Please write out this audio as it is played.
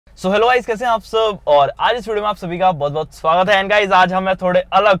So hello guys, कैसे हैं आप सब। और आज इस वीडियो में आप सभी का बहुत बहुत स्वागत है। एंड गाइस आज हम थोड़े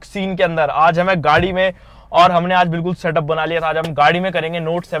अलग सीन के अंदर, आज हमें गाड़ी में, और हमने आज बिल्कुल सेटअप बना लिया था। आज हम गाड़ी में करेंगे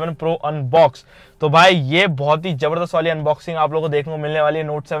नोट 7 प्रो अनबॉक्स। तो भाई ये बहुत ही जबरदस्त वाली अनबॉक्सिंग आप लोगों को देखने को मिलने वाली है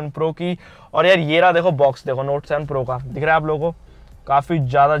नोट 7 प्रो की। और यार ये रहा, देखो बॉक्स, देखो नोट 7 प्रो का दिख रहा है आप लोगों को, काफी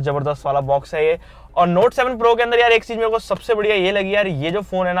ज्यादा जबरदस्त वाला बॉक्स है ये। और नोट 7 प्रो के अंदर यार एक चीज मेरे को सबसे बढ़िया ये लगी यार, ये जो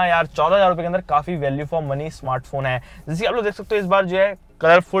फोन है ना यार 14,000 रुपए के अंदर काफी वैल्यू फॉर मनी स्मार्टफोन है। जैसे आप लोग देख सकते हो इस बार जो है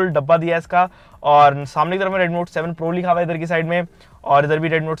कलरफुल डब्बा दिया है इसका, और सामने की तरफ में रेडमी नोट 7 प्रो लिखा हुआ है इधर की साइड में, और इधर भी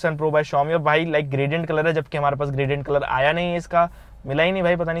Redmi note 7 pro bye Xiaomi। और भाई लाइक ग्रेडियंट कलर है, जबकि हमारे पास ग्रेडियंट कलर आया नहीं है, इसका मिला ही नहीं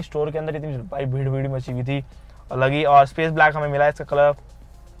भाई, पता नहीं स्टोर के अंदर इतनी भाई भीड़ मची हुई थी और लगी। और स्पेस ब्लैक हमें मिला है इसका कलर।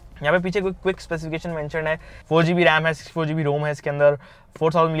 यहाँ पे पीछे कोई क्विक स्पेसिफिकेशन मेंशन है, 4GB रैम है, 64GB रोम है इसके अंदर,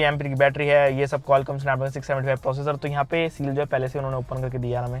 4000 mAh की बैटरी है, ये सब Qualcomm Snapdragon 675 प्रोसेसर। तो यहाँ पे सील जो है पहले से उन्होंने ओपन करके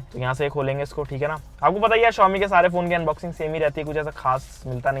दिया हमें, तो यहाँ से खोलेंगे इसको, ठीक है ना। आपको पता ही है Xiaomi के सारे फोन की अनबॉक्सिंग सेम ही रहती है, कुछ ऐसा खास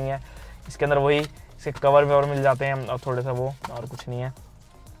मिलता नहीं है इसके अंदर, वही इसके कवर ववर मिल जाते हैं और थोड़े सा वो, और कुछ नहीं है।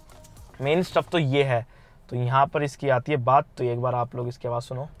 मेन स्टफ तो ये है। तो यहाँ पर इसकी आती है बात, तो एक बार आप लोग इसकी आवाज़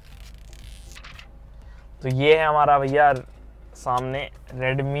सुनो। तो ये है हमारा भैया सामने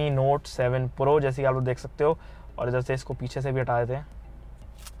Redmi Note 7 Pro, जैसे कि आप लोग देख सकते हो। और इधर से इसको पीछे से भी हटा देते हैं,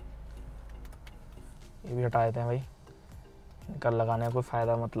 ये भी हटा देते हैं भाई, निकल लगाने का कोई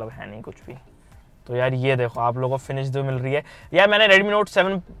फ़ायदा मतलब है नहीं कुछ भी। तो यार ये देखो आप लोगों को फिनिश जो मिल रही है यार, मैंने Redmi Note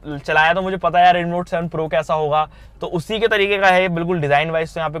 7 चलाया तो मुझे पता है यार Redmi Note 7 Pro कैसा होगा, तो उसी के तरीके का है बिल्कुल डिज़ाइन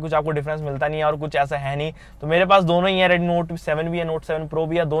वाइज। तो यहाँ पे कुछ आपको डिफरेंस मिलता नहीं है और कुछ ऐसा है नहीं। तो मेरे पास दोनों ही है, Redmi Note 7 भी है, Note 7 Pro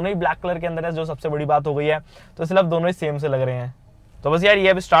भी है, दोनों ही ब्लैक कलर के अंदर है, जो सबसे बड़ी बात हो गई है। तो इसलिए अब दोनों ही सेम से लग रहे हैं। तो बस यार ये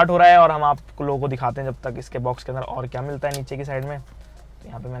अभी स्टार्ट हो रहा है और हम आप लोगों को दिखाते हैं जब तक इसके बॉक्स के अंदर और क्या मिलता है नीचे की साइड में। तो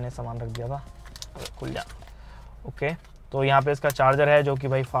यहाँ पे मैंने सामान रख दिया था, खुल जा। ओके, तो यहाँ पे इसका चार्जर है जो कि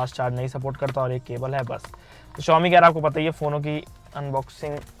भाई फास्ट चार्ज नहीं सपोर्ट करता, और एक केबल है बस। तो Xiaomi का यार आपको पता ही है फ़ोनों की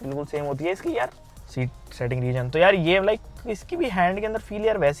अनबॉक्सिंग बिल्कुल सेम होती है इसकी यार। सीट सेटिंग रीजन, तो यार ये लाइक इसकी भी हैंड के अंदर फील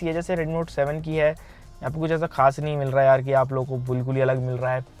यार वैसी है जैसे Redmi Note 7 की है। यहाँ पे कुछ ऐसा खास नहीं मिल रहा है यार कि आप लोगों को बिल्कुल ही अलग मिल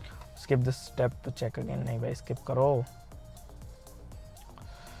रहा है। Skip this step to check again, नहीं भाई स्किप करो।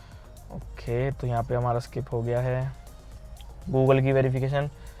 ओके, तो यहाँ पे हमारा स्किप हो गया है। गूगल की वेरिफिकेशन,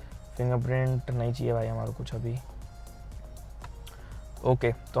 फिंगरप्रिंट नहीं चाहिए भाई हमारा कुछ अभी।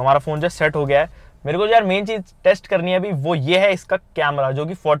 ओके, तो हमारा फ़ोन जो सेट हो गया है। मेरे को यार मेन चीज़ टेस्ट करनी है अभी, वो ये है इसका कैमरा, जो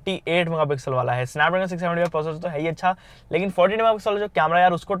कि 48 मेगापिक्सल वाला है। स्नैपड्रैगन 675 प्रोसेसर तो है ही अच्छा, लेकिन 48 मेगापिक्सल जो कैमरा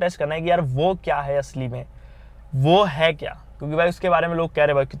यार उसको टेस्ट करना है कि यार वो क्या है असली में, वो है क्या, क्योंकि भाई उसके बारे में लोग कह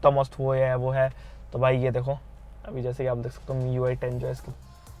रहे भाई कितना मस्त वो है वो है। तो भाई ये देखो अभी जैसे कि आप देख सकते हो MIUI 10 जो है इसकी।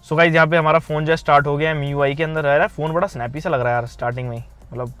 सो गाइस यहाँ पे हमारा फ़ोन जो है स्टार्ट हो गया है, MIUI के अंदर रह रहा है। फ़ोन बड़ा स्नैपी सा लग रहा है यार स्टार्टिंग में ही,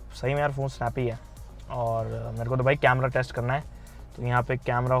 मतलब सही में यार फ़ोन स्नैपी है। और मेरे को तो भाई कैमरा टेस्ट करना है। तो यहाँ पे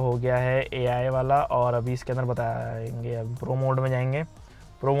कैमरा हो गया है AI वाला, और अभी इसके अंदर बताएंगे, अभी प्रो मोड में जाएंगे।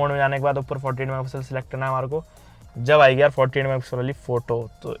 प्रो मोड में जाने के बाद ऊपर 48 मेगापिक्सल सेलेक्ट करना है हमारे को। जब आएगी यार 48 मेगापिक्सल वाली फ़ोटो,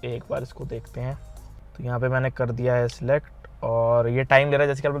 तो एक बार इसको देखते हैं। तो यहाँ पे मैंने कर दिया है सिलेक्ट, और ये टाइम ले रहा है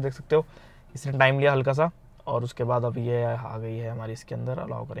जैसे कि आप लोग देख सकते हो, इसने टाइम लिया हल्का सा। और उसके बाद अब ये आ गई है हमारी इसके अंदर,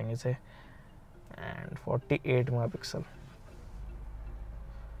 अलाउ करेंगे इसे। एंड 48 मेगापिक्सल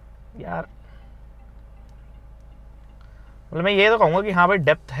यार, मतलब मैं ये तो कहूँगा कि हाँ भाई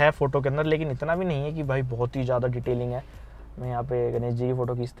डेप्थ है फ़ोटो के अंदर, लेकिन इतना भी नहीं है कि भाई बहुत ही ज़्यादा डिटेलिंग है। मैं यहाँ पे गणेश जी की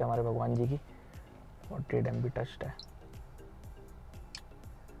फ़ोटो खींचते हैं, हमारे भगवान जी की, 48 MB टच्ड है।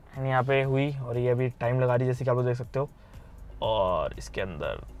 एंड यहाँ पे हुई, और ये अभी टाइम लगा रही जैसे कि आप लोग देख सकते हो। और इसके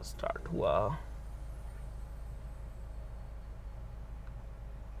अंदर स्टार्ट हुआ।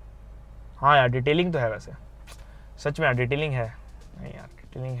 हाँ यार डिटेलिंग तो है वैसे, सच में यार डिटेलिंग है। नहीं यार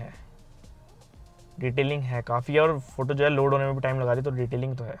डिटेलिंग है काफ़ी, और फोटो जो है लोड होने में भी टाइम लगा रही, तो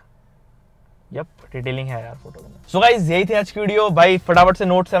डिटेलिंग तो है। यप, डिटेलिंग है यार फोटो में। सो गाइस यही थी आज की वीडियो भाई, फटाफट से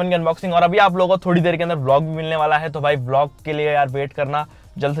नोट 7 की अनबॉक्सिंग। और अभी आप लोगों को थोड़ी देर के अंदर ब्लॉग भी मिलने वाला है, तो भाई ब्लॉग के लिए यार वेट करना,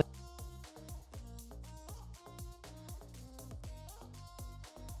 जल्द से